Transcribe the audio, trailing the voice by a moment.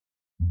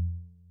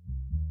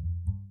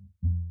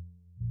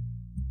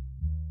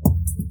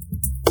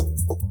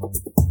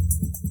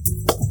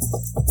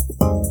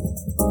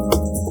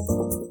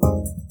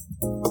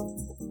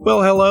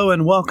Well, hello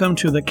and welcome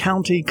to the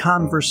County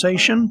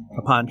Conversation,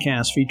 a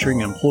podcast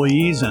featuring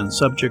employees and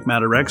subject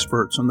matter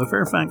experts from the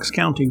Fairfax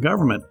County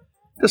government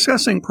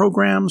discussing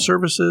programs,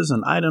 services,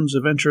 and items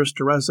of interest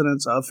to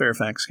residents of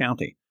Fairfax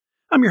County.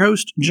 I'm your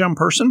host, Jim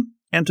Person,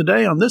 and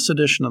today on this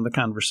edition of the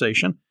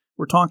Conversation,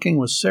 we're talking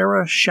with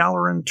Sarah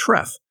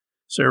Shalloran-Treff.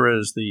 Sarah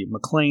is the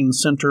McLean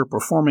Center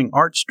Performing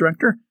Arts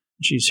Director.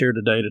 She's here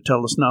today to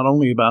tell us not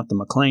only about the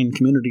McLean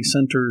Community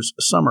Center's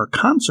Summer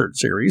Concert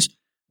Series,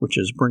 which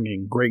is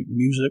bringing great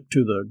music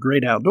to the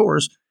great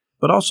outdoors,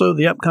 but also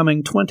the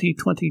upcoming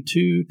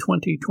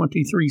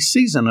 2022-2023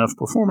 season of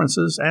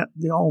performances at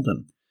the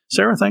Alden.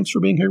 Sarah, thanks for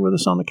being here with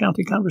us on the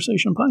County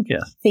Conversation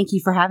podcast. Thank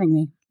you for having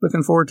me.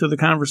 Looking forward to the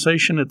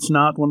conversation. It's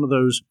not one of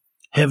those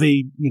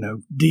heavy,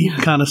 deep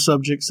kind of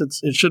subjects.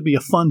 It should be a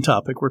fun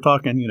topic. We're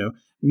talking,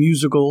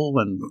 musical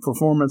and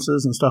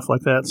performances and stuff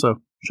like that,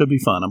 so should be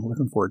fun. I'm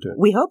looking forward to it.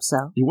 We hope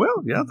so. You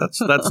will, yeah. That's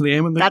the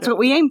aim of the That's what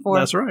we aim for.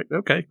 That's right.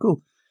 Okay,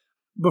 cool.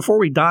 Before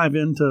we dive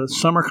into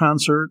summer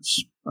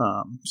concerts,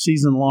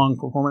 season-long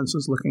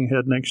performances looking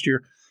ahead next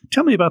year,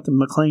 tell me about the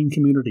McLean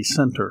Community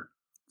Center.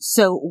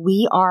 So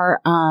we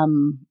are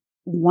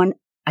one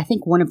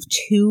of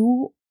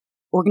two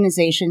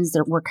organizations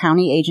that we're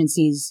county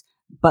agencies,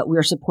 but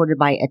we're supported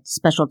by a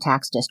special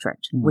tax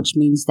district, which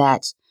means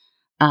that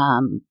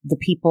the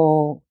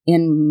people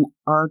in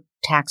our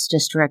tax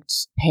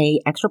districts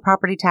pay extra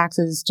property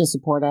taxes to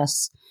support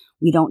us.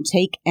 We don't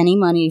take any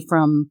money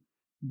from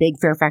big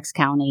Fairfax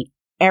County.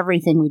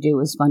 Everything we do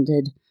is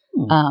funded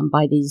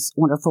by these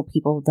wonderful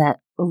people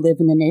that live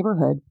in the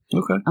neighborhood.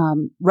 Okay.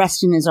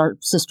 Reston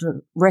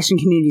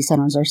Community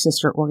Center is our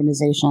sister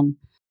organization,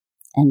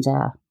 and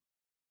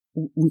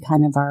we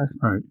kind of are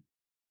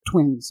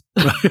twins.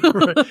 Right.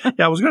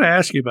 Yeah, I was going to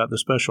ask you about the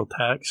special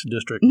tax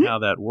district and how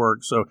that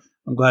works, so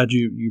I'm glad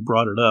you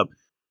brought it up.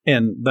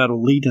 And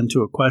that'll lead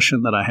into a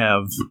question that I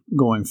have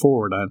going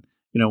forward on,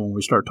 when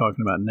we start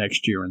talking about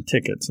next year and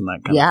tickets and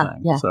that kind of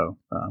thing. Yeah. So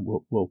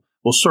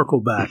we'll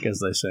circle back, as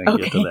they say, and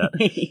get to that.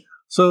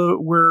 So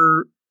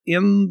we're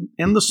in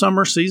the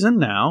summer season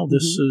now.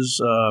 This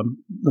is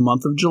the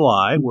month of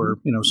July, where,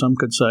 some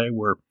could say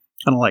we're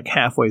kind of like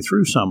halfway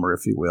through summer,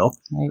 if you will.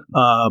 Right.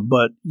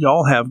 But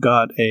y'all have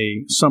got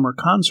a summer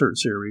concert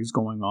series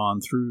going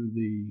on through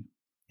the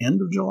end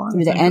of July?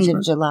 Through the end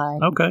of July.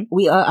 Okay.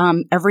 We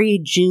every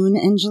June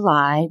and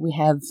July, we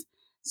have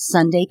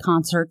Sunday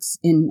concerts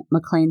in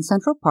McLean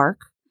Central Park.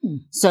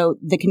 So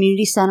the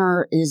community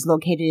center is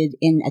located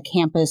in a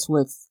campus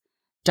with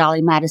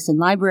Dolly Madison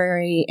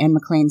Library and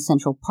McLean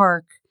Central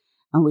Park,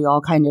 and we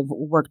all kind of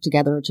work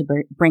together to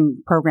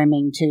bring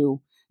programming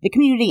to the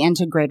community and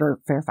to greater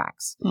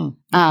Fairfax.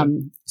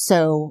 Okay.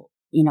 So,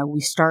 we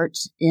start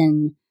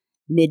in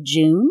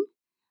mid-June,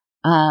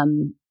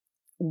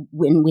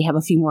 when we have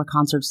a few more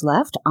concerts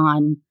left.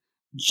 On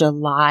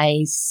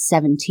July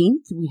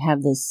 17th, we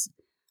have this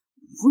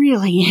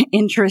really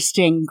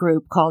interesting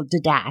group called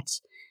Dadat.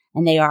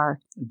 And they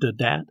are...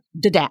 Dadat?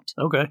 Dadat.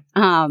 Okay.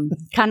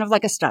 Kind of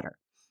like a stutter.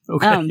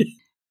 Okay.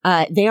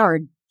 They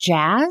are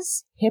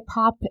jazz,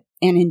 hip-hop,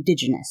 and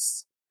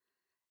indigenous.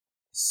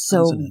 So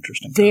that's an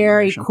interesting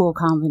very cool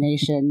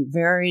combination.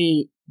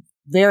 Very,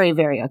 very,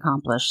 very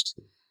accomplished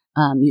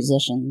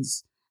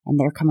musicians. And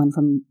they're coming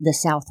from the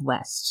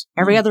Southwest.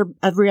 Every other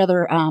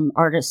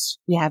artist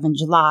we have in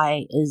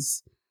July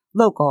is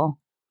local.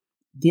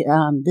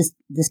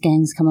 This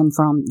gang's coming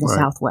from the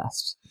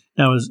Southwest.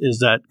 Now, is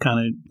that kind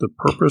of the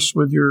purpose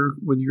with your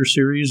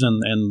series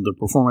and the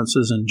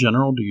performances in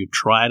general? Do you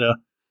try to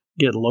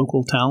get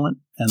local talent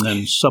and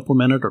then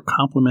supplement it or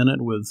complement it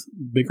with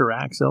bigger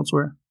acts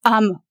elsewhere?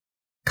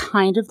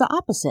 Kind of the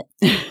opposite.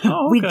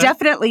 Oh,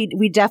 okay.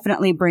 We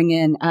definitely bring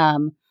in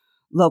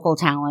local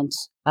talent,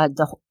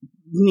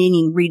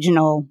 meaning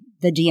regional,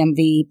 the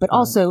DMV, but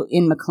also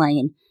in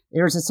McLean.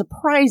 There's a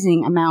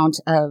surprising amount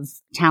of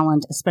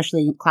talent,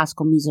 especially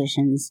classical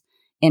musicians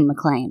in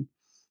McLean.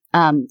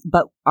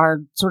 But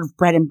our sort of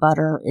bread and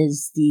butter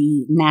is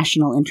the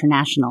national,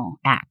 international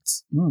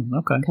acts.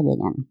 Okay.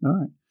 Coming in. All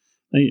right.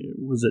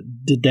 Was it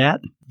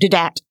Dadat?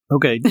 Dadat.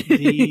 Okay.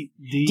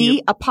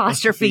 D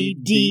apostrophe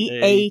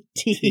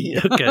D-A-T.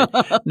 Okay.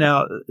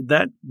 Now,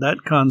 that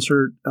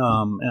concert,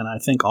 and I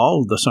think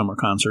all of the summer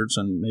concerts,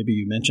 and maybe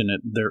you mentioned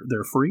it,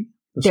 they're free?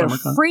 They're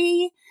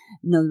free.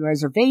 No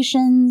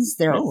reservations.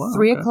 They're at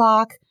 3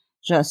 o'clock.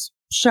 Just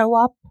show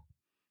up.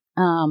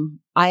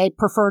 I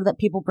prefer that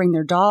people bring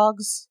their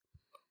dogs.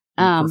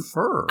 I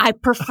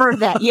prefer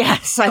that,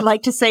 yes. I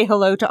like to say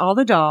hello to all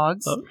the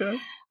dogs. Okay.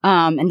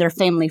 And they're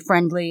family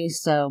friendly,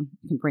 so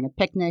you can bring a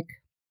picnic.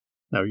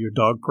 Now, you're a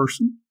dog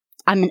person?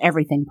 I'm an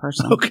everything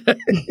person. Okay.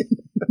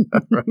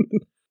 Right.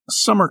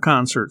 Summer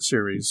concert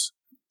series.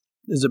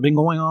 Has it been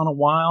going on a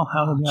while?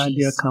 How did the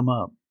idea come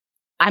up?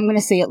 I'm going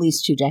to say at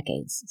least 2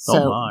 decades.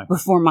 So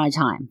before my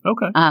time.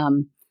 Okay.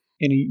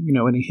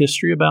 Any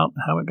history about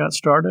how it got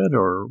started,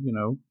 or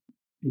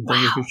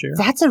anything you could share?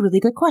 That's a really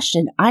good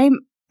question. I'm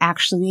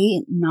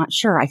actually not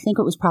sure. I think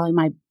it was probably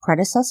my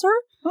predecessor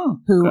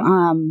who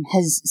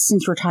has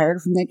since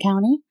retired from the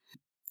county.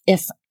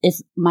 if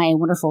my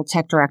wonderful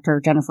tech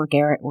director, Jennifer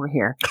Garrett, were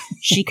here,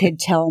 she could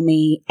tell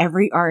me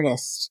every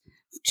artist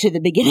to the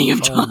beginning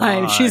of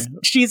time.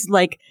 She's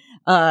like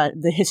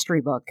the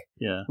history book.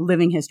 Yeah.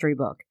 Living history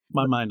book.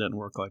 My mind doesn't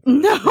work like that.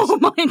 No,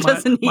 mine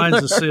doesn't either.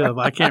 Mine's a sieve.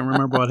 I can't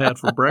remember what I had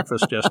for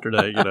breakfast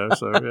yesterday,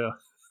 so yeah.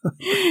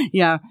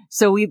 Yeah.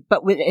 So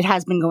it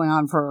has been going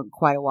on for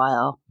quite a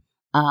while.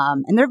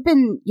 And there have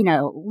been,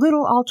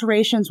 little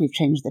alterations. We've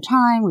changed the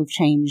time. We've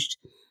changed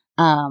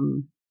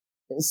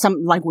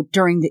some, like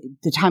during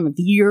the time of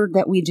year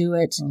that we do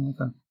it. Oh,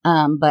 okay.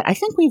 But I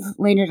think we've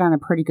landed on a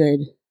pretty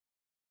good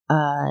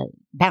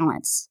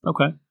balance.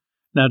 Okay.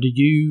 Now,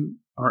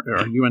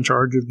 are you in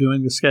charge of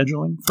doing the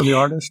scheduling for the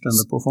artist and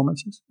the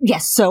performances?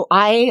 Yes. So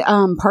I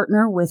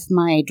partner with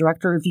my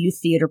director of youth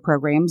theater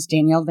programs,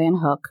 Danielle Van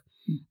Hook,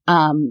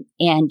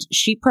 and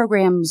she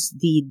programs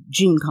the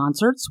June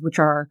concerts, which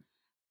are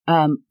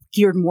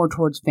geared more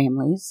towards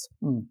families.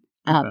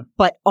 Okay.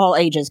 But all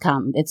ages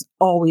come. It's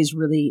always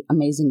really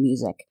amazing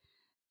music.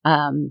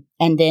 And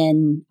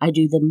then I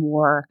do the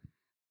more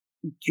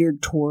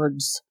geared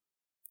towards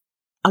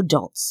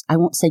adults. I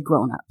won't say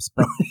grown-ups,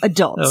 but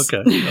adults.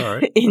 Okay. All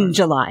right. In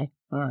July.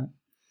 All right.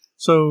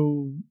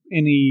 So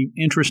any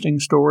interesting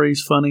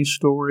stories, funny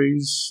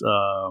stories,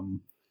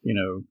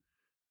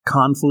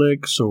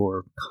 conflicts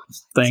or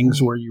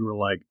things where you were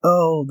like,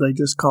 oh, they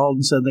just called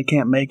and said they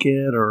can't make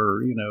it,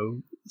 or,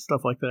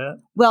 stuff like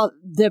that? Well,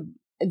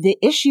 the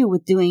issue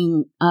with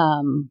doing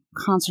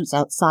concerts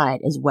outside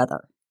is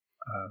weather.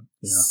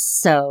 Yeah.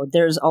 So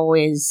there's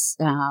always,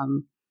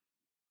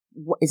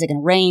 is it going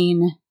to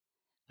rain?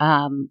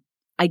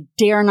 I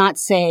dare not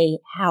say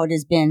how it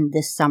has been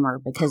this summer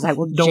because I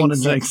will don't want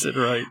to jinx it,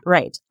 right?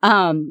 Right.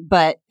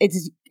 But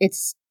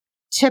it's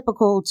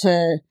typical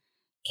to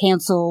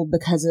cancel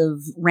because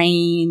of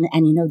rain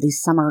and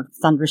these summer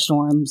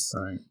thunderstorms.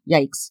 Right.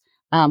 Yikes.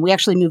 We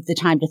actually moved the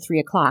time to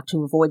 3:00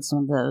 to avoid some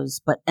of those.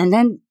 And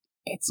then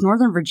it's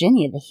Northern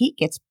Virginia. The heat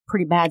gets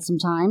pretty bad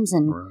sometimes,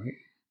 and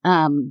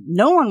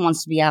no one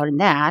wants to be out in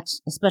that,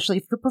 especially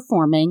if you're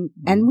performing.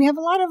 And we have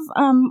a lot of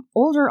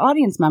older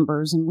audience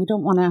members, and we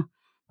don't want to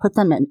put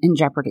them in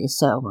jeopardy.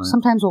 So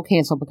sometimes we'll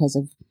cancel because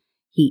of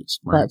heat.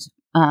 Right.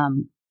 But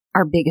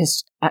our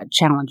biggest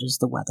challenge is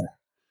the weather.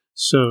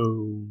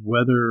 So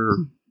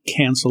weather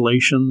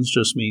cancellations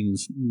just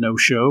means no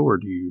show, or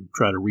do you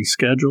try to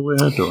reschedule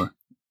it, or?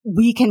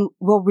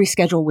 We'll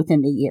reschedule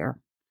within the year.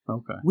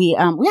 Okay. We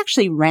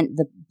actually rent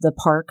the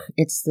park.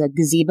 It's the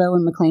gazebo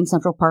in McLean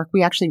Central Park.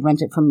 We actually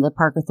rent it from the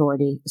park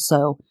authority.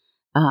 So,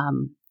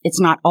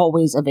 it's not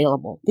always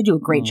available. They do a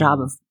great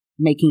job of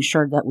making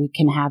sure that we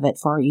can have it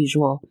for our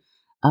usual,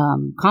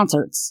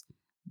 concerts,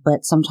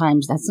 but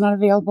sometimes that's not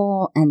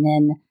available. And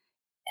then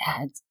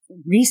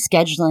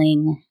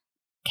rescheduling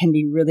can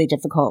be really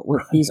difficult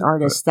with these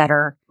artists that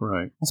are,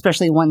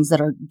 especially ones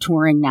that are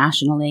touring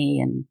nationally,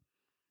 and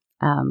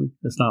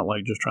it's not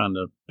like just trying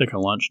to pick a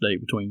lunch date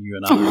between you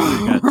and I.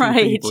 You got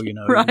two people,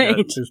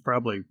 there's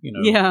probably,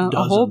 dozens.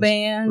 A whole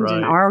band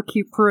and our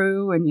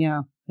crew, and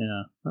Yeah.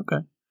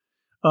 Okay.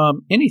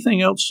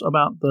 Anything else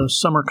about the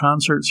summer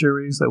concert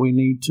series that we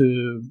need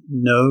to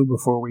know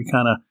before we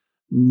kind of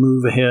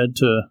move ahead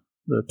to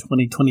the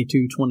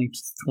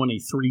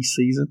 2022-2023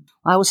 season?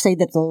 I will say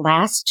that the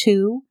last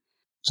two,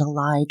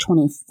 July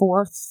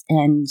 24th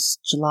and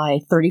July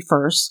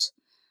 31st,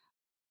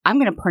 I'm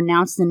going to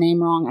pronounce the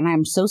name wrong, and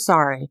I'm so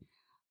sorry.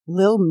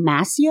 Lil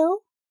Masio?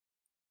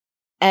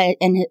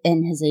 And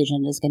his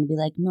agent is going to be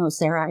like, no,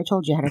 Sarah, I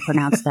told you how to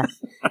pronounce that.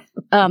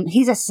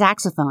 He's a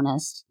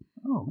saxophonist.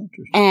 Oh,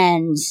 interesting.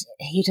 And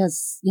he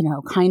does,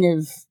 kind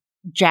of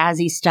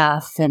jazzy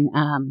stuff. And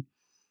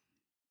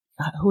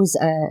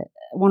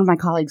one of my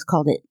colleagues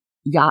called it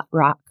yacht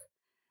rock.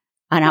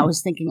 And I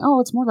was thinking, oh,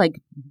 it's more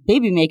like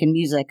baby making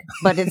music,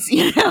 but it's,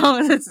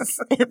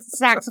 it's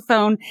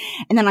saxophone.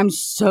 And then I'm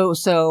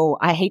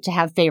I hate to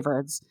have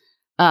favorites.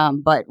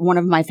 But one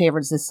of my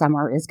favorites this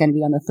summer is going to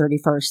be on the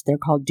 31st. They're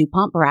called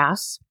DuPont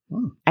Brass.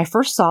 Oh. I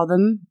first saw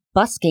them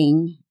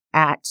busking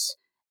at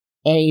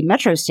a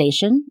metro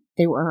station.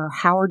 They were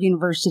Howard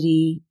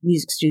University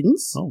music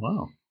students. Oh,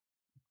 wow.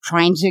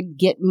 Trying to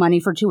get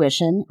money for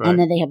tuition. Right. And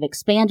then they have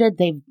expanded.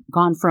 They've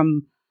gone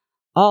from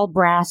all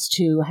brass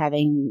to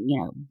having,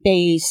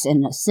 bass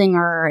and a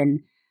singer,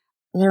 and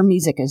their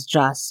music is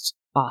just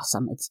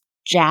awesome. It's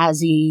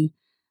jazzy,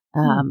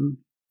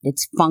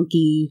 it's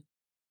funky,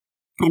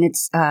 and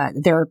it's,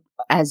 they're,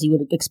 as you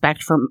would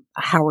expect from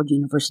a Howard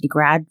University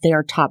grad, they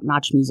are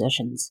top-notch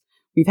musicians.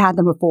 We've had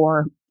them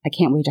before. I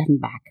can't wait to have them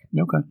back.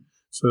 Okay.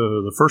 So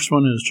the first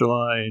one is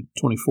July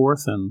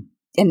 24th and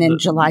then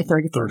July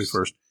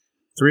 31st.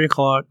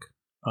 3:00,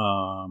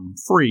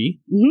 free.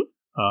 Mm-hmm.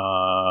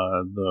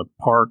 The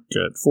park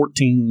at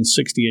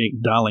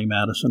 1468 Dolly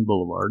Madison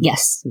Boulevard.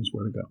 Yes. Is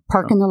where to go.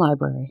 Park in the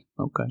library.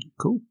 Okay,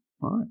 cool.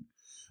 All right.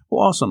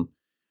 Well, awesome.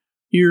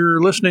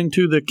 You're listening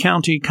to the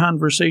County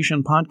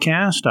Conversation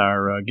podcast.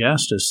 Our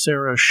guest is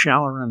Sarah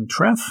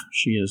Shalloran-Treff.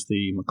 She is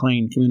the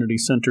McLean Community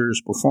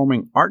Center's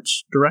Performing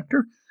Arts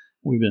Director.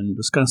 We've been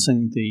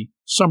discussing the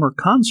Summer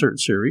Concert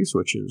Series,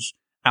 which is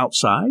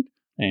outside.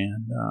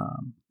 and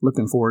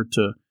looking forward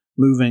to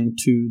moving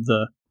to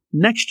the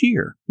next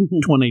year,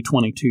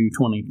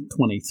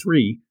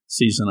 2022-2023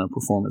 season of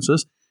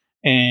performances.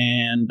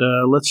 And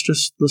let's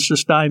just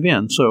dive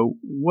in. So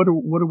what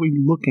are we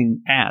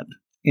looking at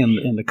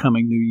in the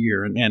coming new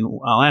year? And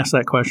I'll ask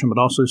that question, but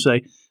also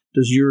say,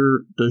 does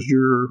this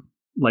year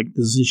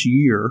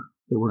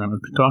that we're going to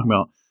be talking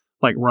about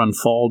like run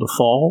fall to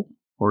fall,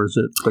 or is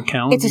it the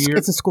calendar year?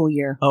 It's a school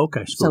year. Oh,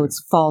 okay, so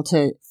it's fall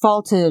to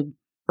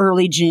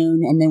early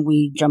June, and then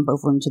we jump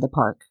over into the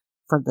park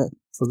for the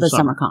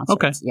summer concerts.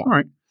 Okay, yeah. All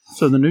right.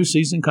 So the new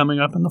season coming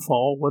up in the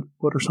fall,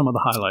 what are some of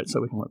the highlights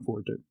that we can look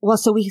forward to? Well,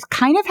 so we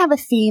kind of have a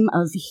theme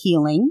of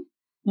healing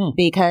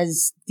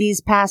because these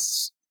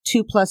past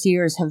 2+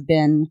 years have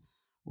been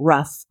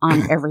rough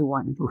on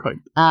everyone. Right.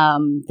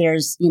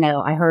 There's,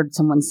 I heard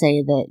someone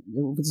say that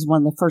this is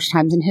one of the first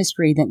times in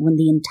history that when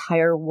the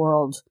entire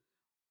world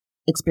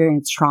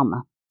experienced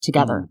trauma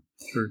together.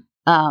 Sure.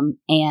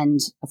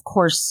 And of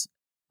course,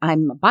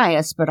 I'm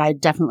biased, but I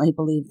definitely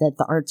believe that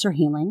the arts are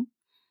healing.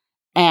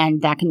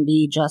 And that can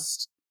be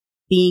just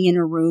being in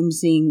a room,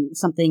 seeing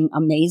something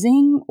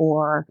amazing,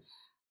 or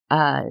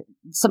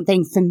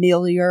something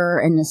familiar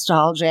and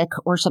nostalgic,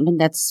 or something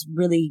that's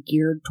really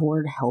geared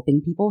toward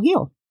helping people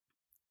heal.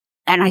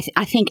 And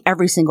I think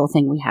every single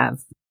thing we have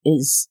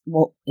is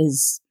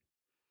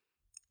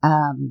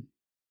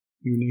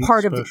unique,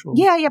 part special.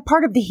 of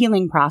part of the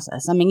healing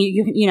process. I mean,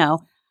 you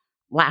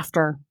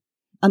laughter,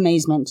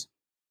 amazement,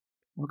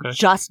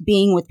 just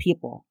being with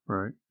people,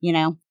 right?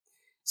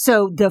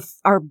 So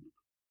our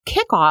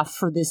kickoff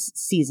for this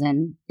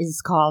season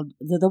is called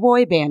the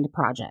Boy Band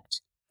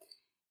Project,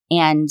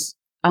 and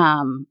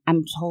I'm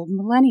told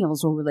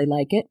millennials will really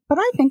like it, but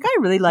I think I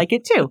really like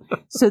it too.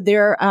 So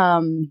they're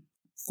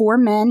 4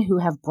 men who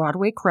have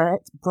Broadway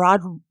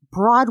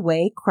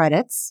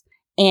credits,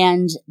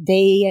 and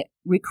they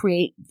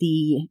recreate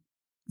the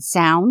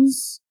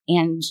sounds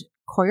and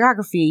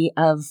choreography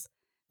of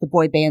the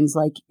boy bands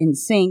like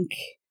NSYNC,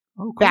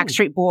 cool.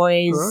 Backstreet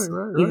Boys,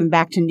 right. even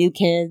back to New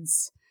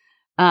Kids.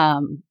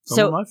 Some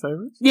of my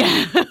favorites.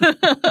 Yeah.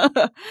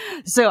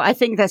 So I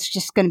think that's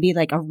just going to be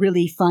like a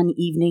really fun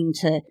evening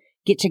to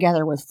get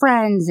together with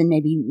friends and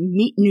maybe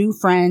meet new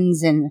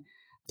friends and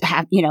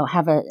have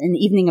an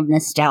evening of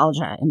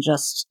nostalgia and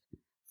just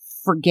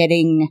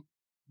forgetting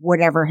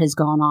whatever has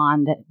gone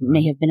on that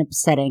may have been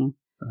upsetting,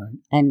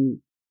 and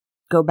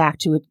go back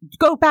to a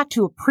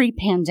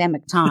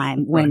pre-pandemic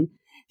time when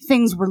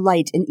things were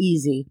light and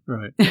easy.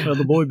 Right. Well,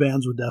 the boy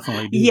bands would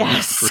definitely do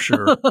yes. that for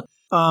sure.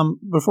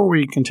 Before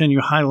we continue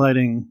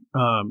highlighting,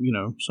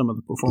 some of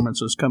the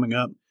performances coming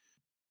up,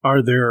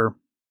 are there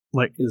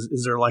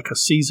is there like a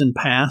season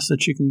pass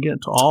that you can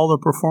get to all the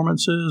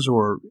performances,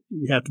 or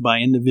you have to buy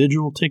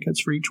individual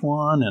tickets for each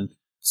one? And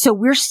so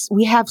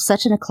we have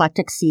such an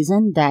eclectic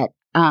season that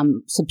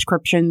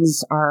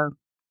subscriptions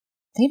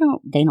they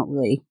don't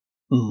really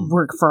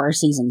work for our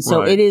season.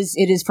 So it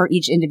is for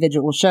each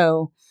individual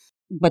show,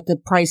 but the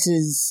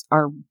prices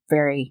are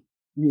very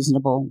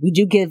reasonable. We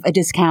do give a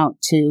discount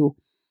to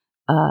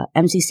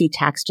MCC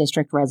tax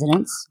district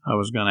residents. I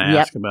was going to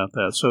ask about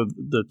that. So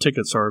the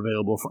tickets are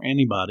available for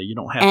anybody. You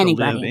don't have to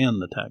live in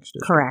the tax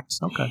district. Correct.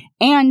 Okay.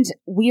 And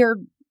we're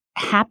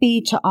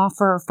happy to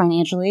offer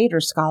financial aid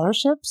or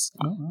scholarships.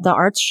 The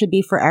arts should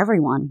be for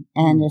everyone.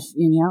 And if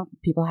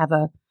people have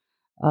a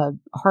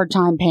hard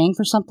time paying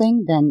for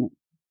something, then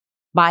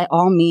by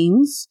all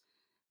means,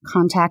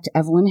 contact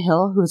Evelyn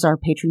Hill, who is our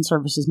patron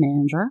services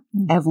manager,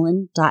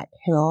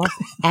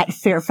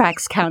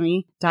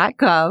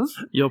 evelyn.hill@fairfaxcounty.gov.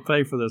 You'll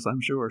pay for this, I'm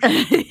sure.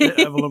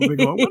 Evelyn will be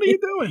going, what are you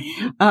doing?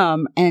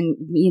 And,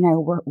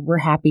 we're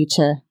happy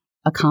to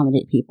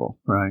accommodate people.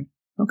 Right.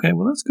 Okay,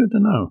 well, that's good to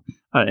know.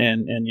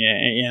 And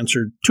you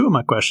answered 2 of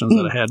my questions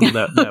that I had with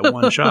that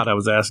one shot. I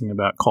was asking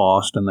about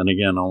cost, and then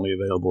again, only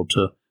available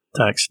to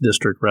tax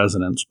district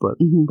residents, but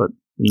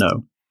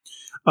no.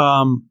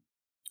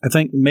 I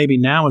think maybe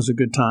now is a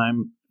good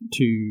time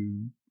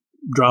to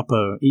drop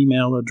a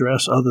email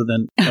address other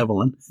than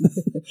Evelyn,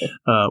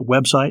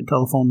 website,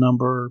 telephone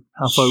number,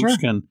 how folks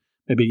can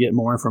maybe get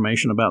more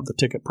information about the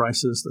ticket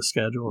prices, the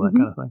schedule, that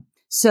kind of thing.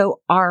 So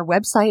our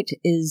website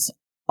is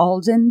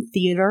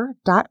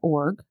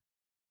aldentheater.org.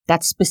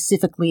 That's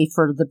specifically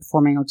for the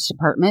Performing Arts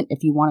Department.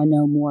 If you want to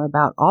know more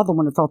about all the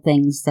wonderful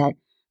things that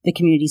the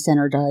community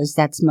center does,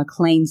 that's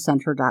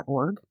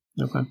McLeancenter.org.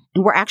 Okay.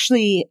 And we're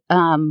actually,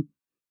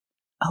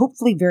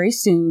 hopefully very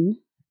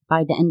soon,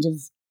 by the end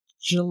of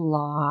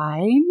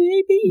July,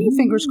 maybe,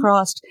 fingers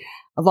crossed,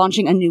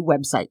 launching a new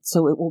website.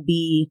 So it will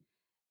be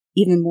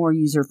even more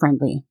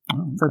user-friendly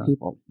for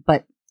people.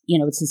 But,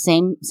 it's the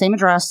same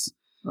address.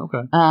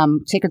 Okay.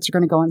 Tickets are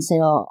going to go on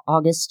sale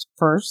August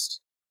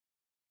 1st.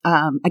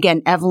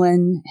 Again,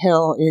 Evelyn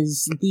Hill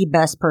is the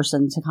best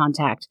person to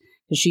contact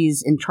because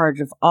she's in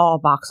charge of all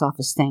box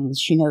office things.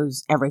 She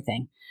knows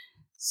everything.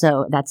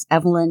 So that's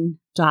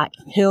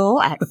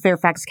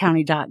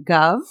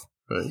evelyn.hill@fairfaxcounty.gov.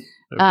 Right.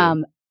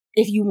 Okay.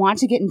 If you want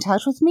to get in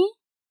touch with me,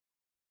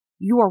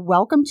 you are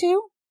welcome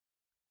to.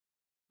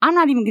 I'm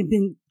not even going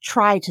to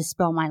try to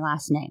spell my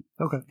last name.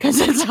 Okay. Because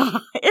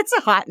it's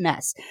a hot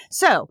mess.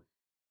 So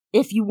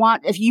if you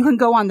can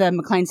go on the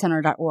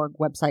McLeancenter.org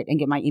website and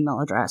get my email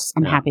address.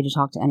 I'm happy to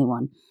talk to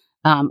anyone.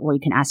 Or you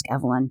can ask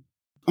Evelyn.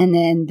 And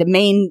then the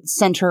main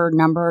center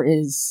number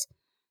is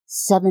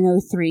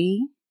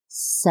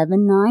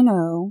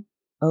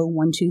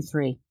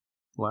 703-790-0123.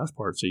 Last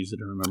part's easy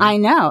to remember. I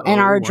know. And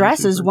our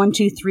address is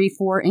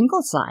 1234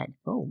 Ingleside.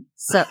 Oh.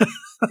 So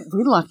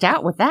we lucked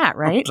out with that,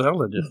 right? I'm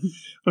telling you.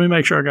 Let me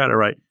make sure I got it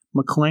right.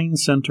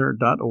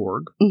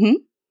 McLeancenter.org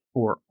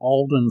or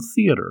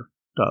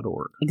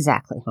AldenTheater.org.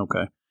 Exactly.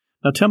 Okay.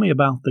 Now tell me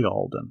about the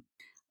Alden.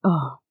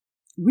 Oh,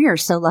 we are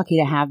so lucky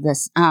to have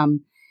this.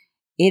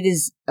 It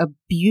is a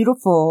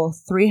beautiful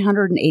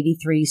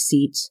 383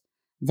 seat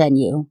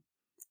venue.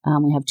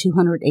 We have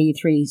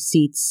 283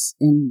 seats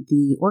in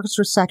the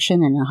orchestra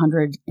section and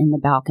 100 in the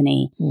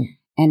balcony.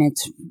 And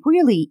it's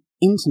really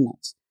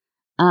intimate.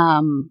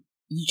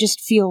 You just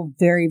feel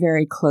very,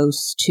 very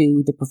close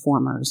to the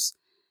performers.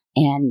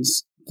 And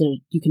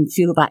you can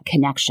feel that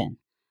connection,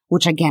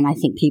 which, again, I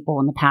think people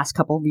in the past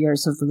couple of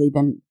years have really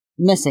been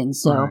missing.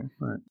 So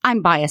right.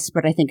 I'm biased,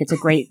 but I think it's a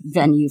great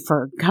venue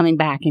for coming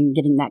back and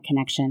getting that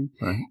connection.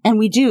 Right. And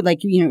we do,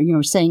 like you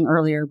were saying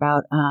earlier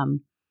about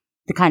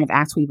the kind of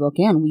acts we book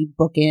in. We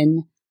book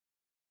in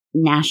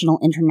national,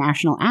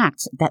 international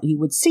acts that you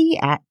would see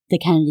at the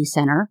Kennedy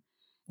Center,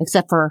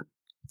 except for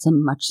it's a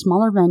much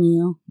smaller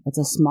venue. It's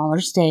a smaller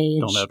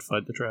stage. Don't have to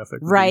fight the traffic.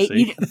 Right.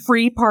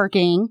 Free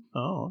parking.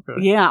 Oh,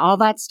 okay. Yeah, all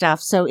that stuff.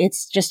 So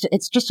it's just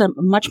a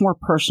much more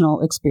personal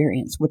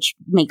experience, which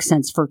makes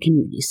sense for a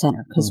community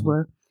center because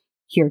we're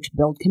here to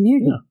build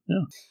community.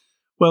 Yeah.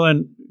 Well,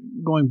 and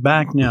going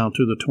back now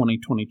to the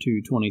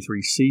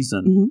 2022-23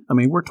 season, I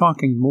mean, we're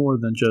talking more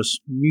than just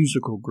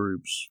musical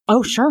groups.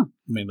 Oh, sure.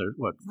 I mean, there's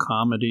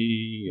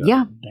comedy,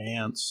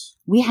 dance.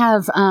 We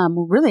have,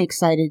 we're really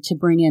excited to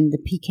bring in the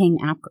Peking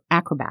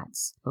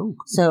Acrobats. Oh, cool.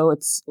 So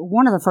it's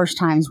one of the first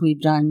times we've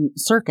done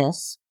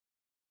circus,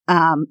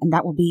 and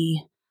that will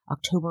be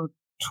October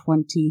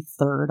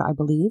 23rd, I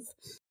believe.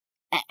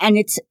 And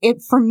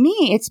for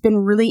me, it's been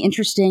really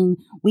interesting.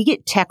 We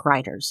get tech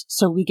writers.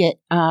 So we get,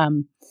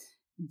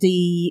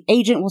 the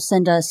agent will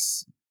send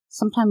us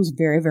sometimes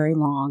very, very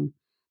long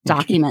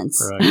documents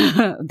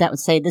that would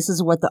say this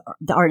is what the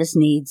artist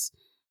needs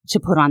to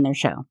put on their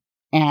show.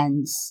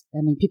 And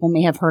I mean, people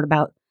may have heard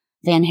about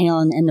Van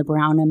Halen and the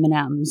brown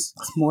M&Ms.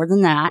 It's more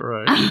than that.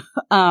 Right.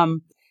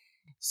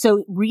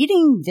 So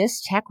reading this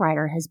tech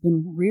writer has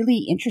been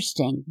really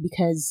interesting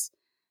because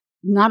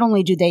not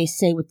only do they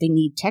say what they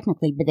need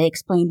technically, but they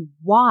explain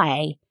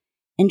why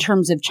in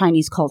terms of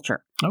Chinese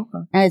culture.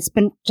 Okay. And it's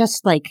been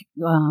just like,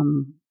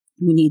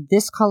 we need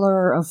this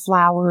color of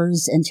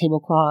flowers and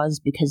tablecloths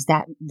because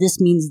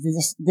this means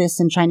this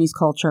in Chinese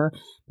culture,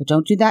 but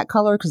don't do that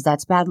color because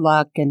that's bad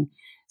luck. And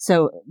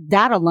so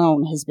that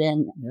alone has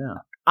been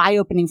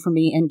eye-opening for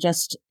me, and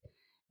just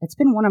it's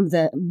been one of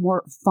the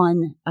more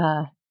fun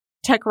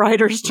tech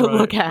writers to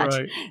look at.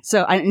 Right.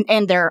 So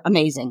and they're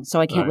amazing.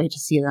 So I can't wait to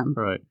see them.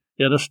 Right.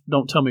 Yeah, just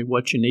don't tell me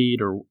what you need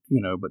but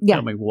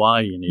tell me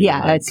why you need it.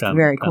 Yeah, it's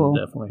very cool.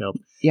 Definitely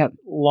helps. Yep.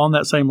 Along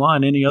that same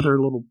line, any other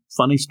little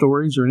funny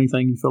stories or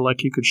anything you feel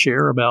like you could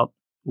share about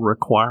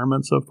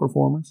requirements of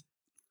performers?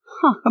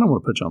 I don't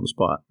want to put you on the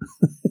spot.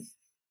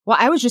 Well,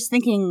 I was just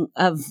thinking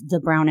of the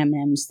brown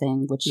M&Ms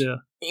thing, which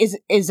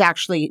is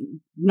actually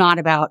not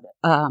about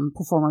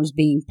performers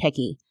being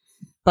picky,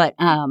 but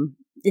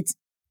it's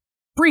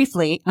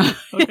briefly.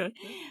 Okay.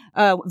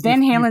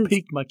 Van Halen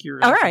piqued my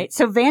curiosity. All right.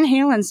 So Van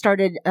Halen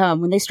started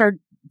when they started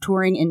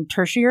touring in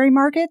tertiary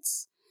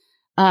markets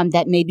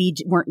that maybe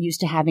weren't used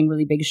to having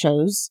really big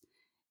shows.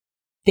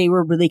 They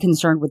were really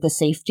concerned with the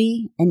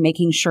safety and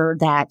making sure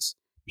that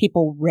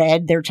people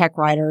read their tech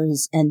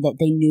writers and that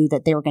they knew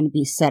that they were going to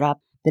be set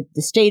up, that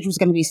the stage was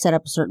going to be set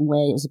up a certain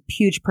way. It was a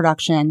huge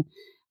production.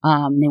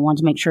 They wanted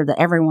to make sure that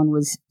everyone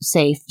was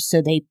safe.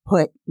 So they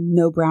put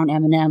no brown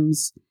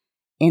M&Ms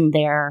in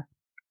their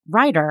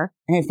writer,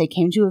 and if they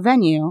came to a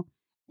venue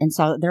and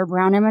saw that they're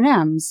brown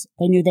M&Ms,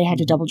 they knew they had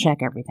to double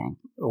check everything,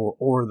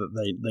 or that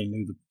they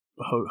knew the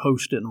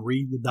host didn't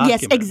read the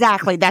document. Yes,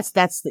 exactly. That's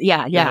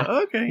yeah.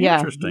 Okay, yeah.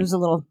 Interesting. There's a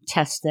little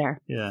test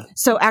there. Yeah.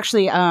 So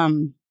actually,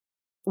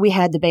 we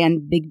had the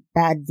band Big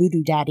Bad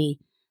Voodoo Daddy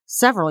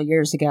several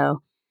years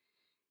ago,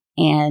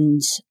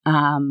 and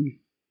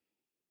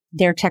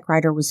their tech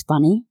writer was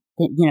funny.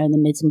 They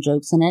made some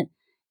jokes in it,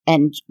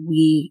 and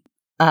we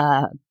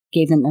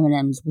gave them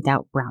M&Ms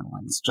without brown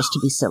ones, just to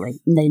be silly.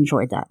 And they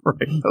enjoyed that.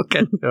 Right.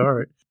 Okay. All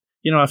right.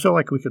 I feel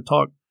like we could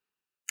talk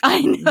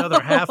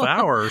another half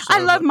hour or so.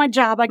 I love my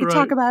job. I could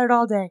talk about it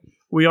all day.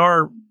 We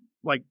are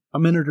like a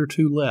minute or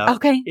two left.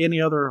 Okay.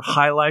 Any other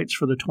highlights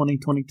for the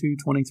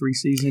 2022-23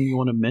 season you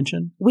want to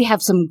mention? We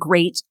have some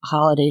great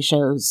holiday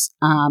shows.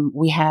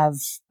 We have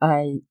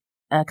a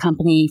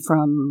company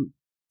from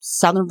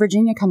Southern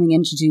Virginia coming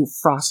in to do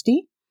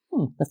Frosty,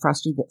 the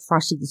Frosty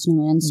the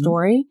Snowman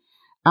story.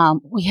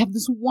 We have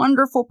this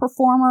wonderful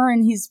performer,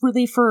 and he's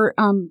really for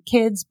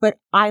kids, but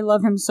I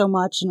love him so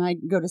much, and I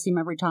go to see him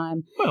every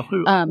time. Well,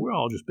 we're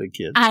all just big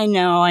kids. I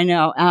know. And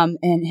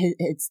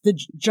it's the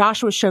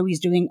Joshua show. He's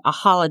doing a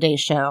holiday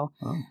show,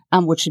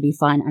 which should be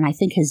fun. And I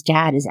think his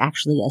dad is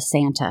actually a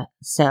Santa,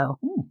 so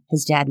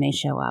his dad may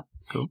show up.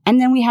 Cool. And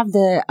then we have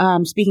the,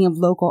 speaking of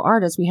local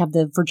artists, we have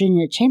the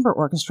Virginia Chamber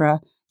Orchestra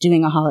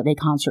doing a holiday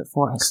concert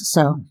for us.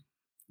 So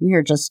we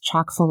are just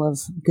chock full of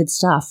good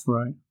stuff.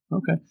 Right.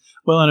 Okay.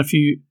 Well, and if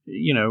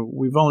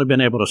we've only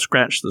been able to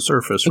scratch the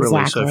surface,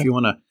 really. Exactly. So if you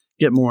want to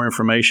get more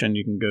information,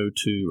 you can go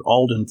to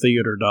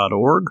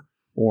aldentheater.org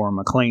or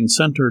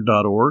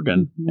mcleancenter.org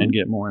and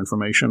get more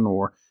information.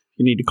 Or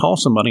you need to call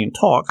somebody and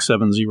talk,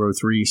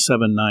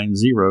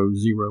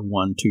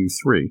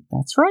 703-790-0123.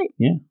 That's right.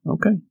 Yeah.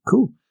 Okay.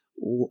 Cool.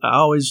 I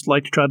always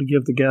like to try to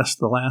give the guest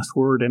the last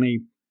word.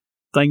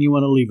 Anything you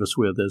want to leave us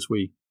with as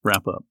we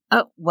wrap up?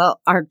 Oh, well,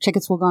 our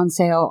tickets will go on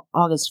sale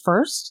August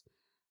 1st.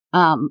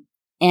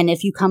 And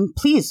if you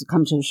please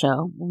come to the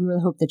show. We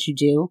really hope that you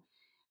do.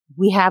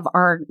 We have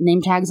our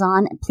name tags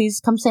on. Please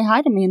come say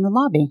hi to me in the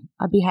lobby.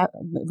 I'd be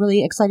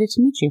really excited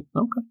to meet you.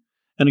 Okay.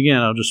 And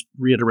again, I'll just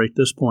reiterate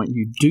this point.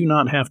 You do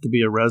not have to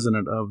be a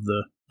resident of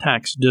the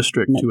tax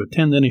district to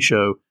attend any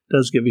show. It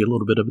does give you a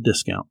little bit of a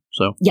discount.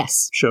 So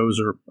yes, shows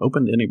are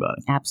open to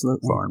anybody.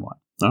 Absolutely. Far and wide.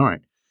 All right.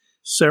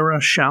 Sarah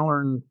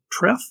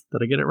Shallern-Treff.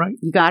 Did I get it right?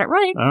 You got it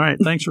right. All right.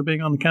 Thanks for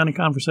being on the County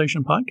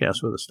Conversation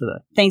podcast with us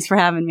today. Thanks for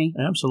having me.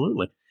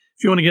 Absolutely.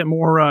 If you want to get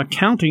more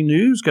county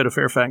news, go to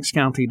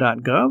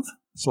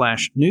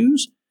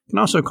fairfaxcounty.gov/news. You can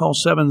also call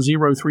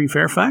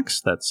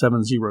 703-FAIRFAX. That's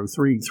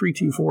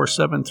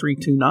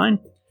 703-324-7329.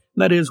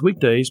 That is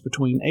weekdays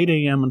between 8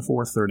 a.m. and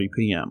 4:30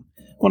 p.m.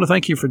 I want to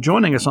thank you for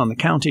joining us on the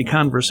County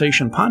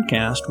Conversation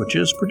podcast, which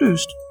is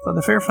produced by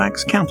the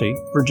Fairfax County,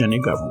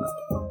 Virginia government.